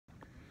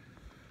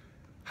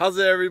How's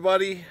it,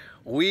 everybody?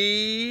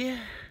 We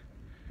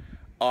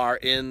are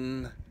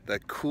in the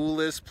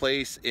coolest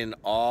place in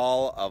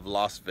all of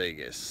Las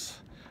Vegas.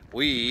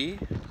 We,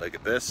 look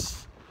at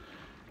this,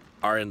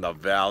 are in the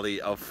Valley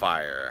of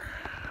Fire.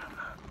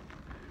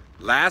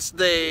 Last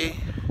day,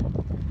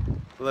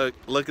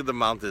 look at the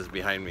mountains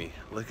behind me.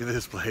 Look at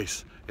this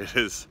place. It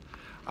is,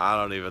 I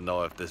don't even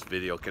know if this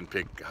video can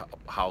pick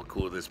how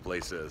cool this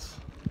place is.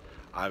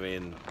 I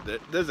mean,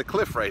 there's a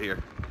cliff right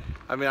here.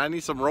 I mean, I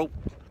need some rope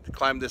to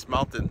climb this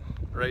mountain,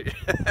 right?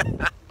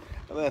 And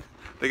then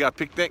they got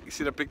picnic. You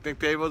see the picnic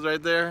tables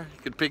right there?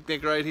 You can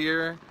picnic right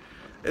here.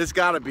 It's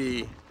gotta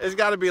be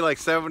like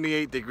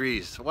 78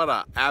 degrees. What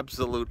an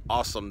absolute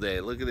awesome day.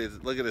 Look at this,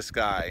 look at the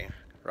sky,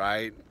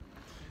 right?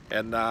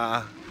 And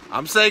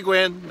I'm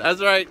segwaying,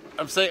 that's right.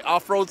 I'm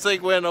off-road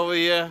segwaying over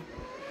here.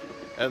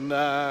 And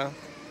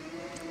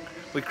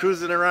we're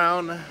cruising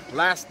around.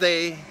 Last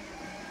day,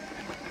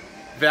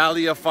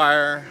 Valley of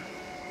Fire.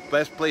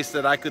 Best place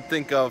that I could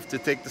think of to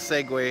take the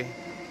Segway.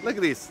 Look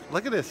at these,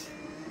 look at this.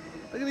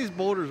 Look at these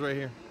boulders right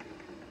here.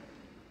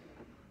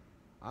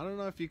 I don't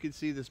know if you can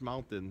see this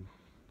mountain,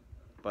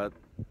 but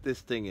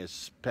this thing is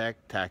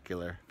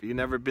spectacular. If you've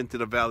never been to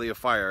the Valley of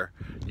Fire,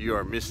 you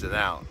are missing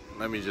out.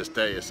 Let me just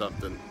tell you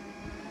something.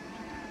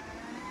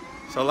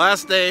 So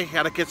last day,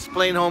 had to catch the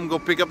plane home, go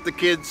pick up the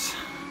kids,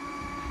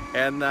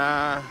 and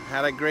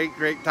had a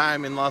great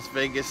time in Las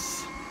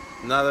Vegas.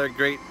 Another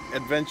great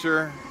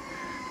adventure.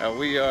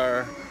 We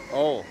are,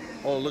 oh,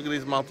 look at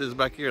these mountains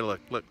back here.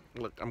 Look,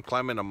 I'm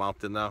climbing a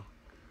mountain now.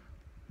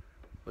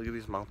 Look at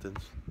these mountains.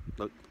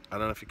 Look, I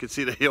don't know if you can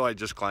see the hill I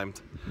just climbed.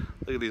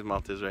 Look at these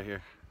mountains right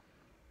here.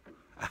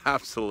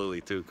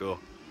 Absolutely too cool.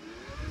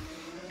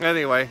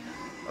 Anyway,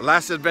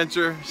 last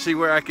adventure, see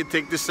where I can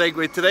take this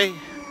Segway today.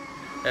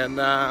 And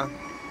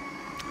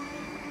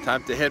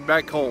time to head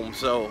back home.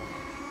 So,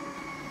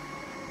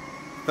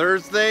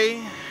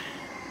 Thursday,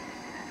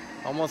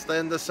 almost the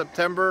end of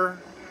September.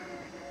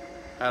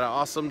 Had an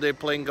awesome day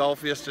playing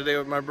golf yesterday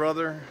with my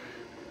brother,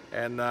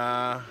 and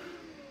I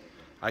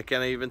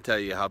can't even tell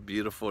you how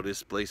beautiful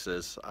this place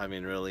is. I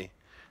mean, really,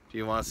 if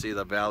you want to see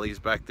the valleys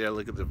back there,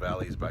 look at the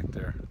valleys back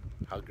there.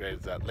 How great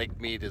is that?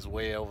 Lake Mead is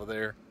way over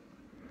there.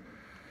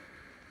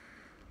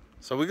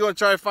 So we're going to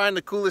try to find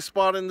the coolest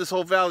spot in this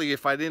whole valley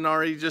if I didn't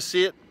already just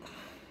see it.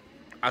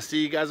 I'll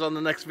see you guys on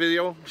the next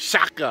video.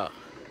 Shaka!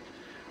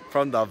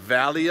 From the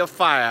Valley of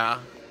Fire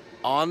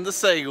on the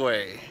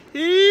Segway.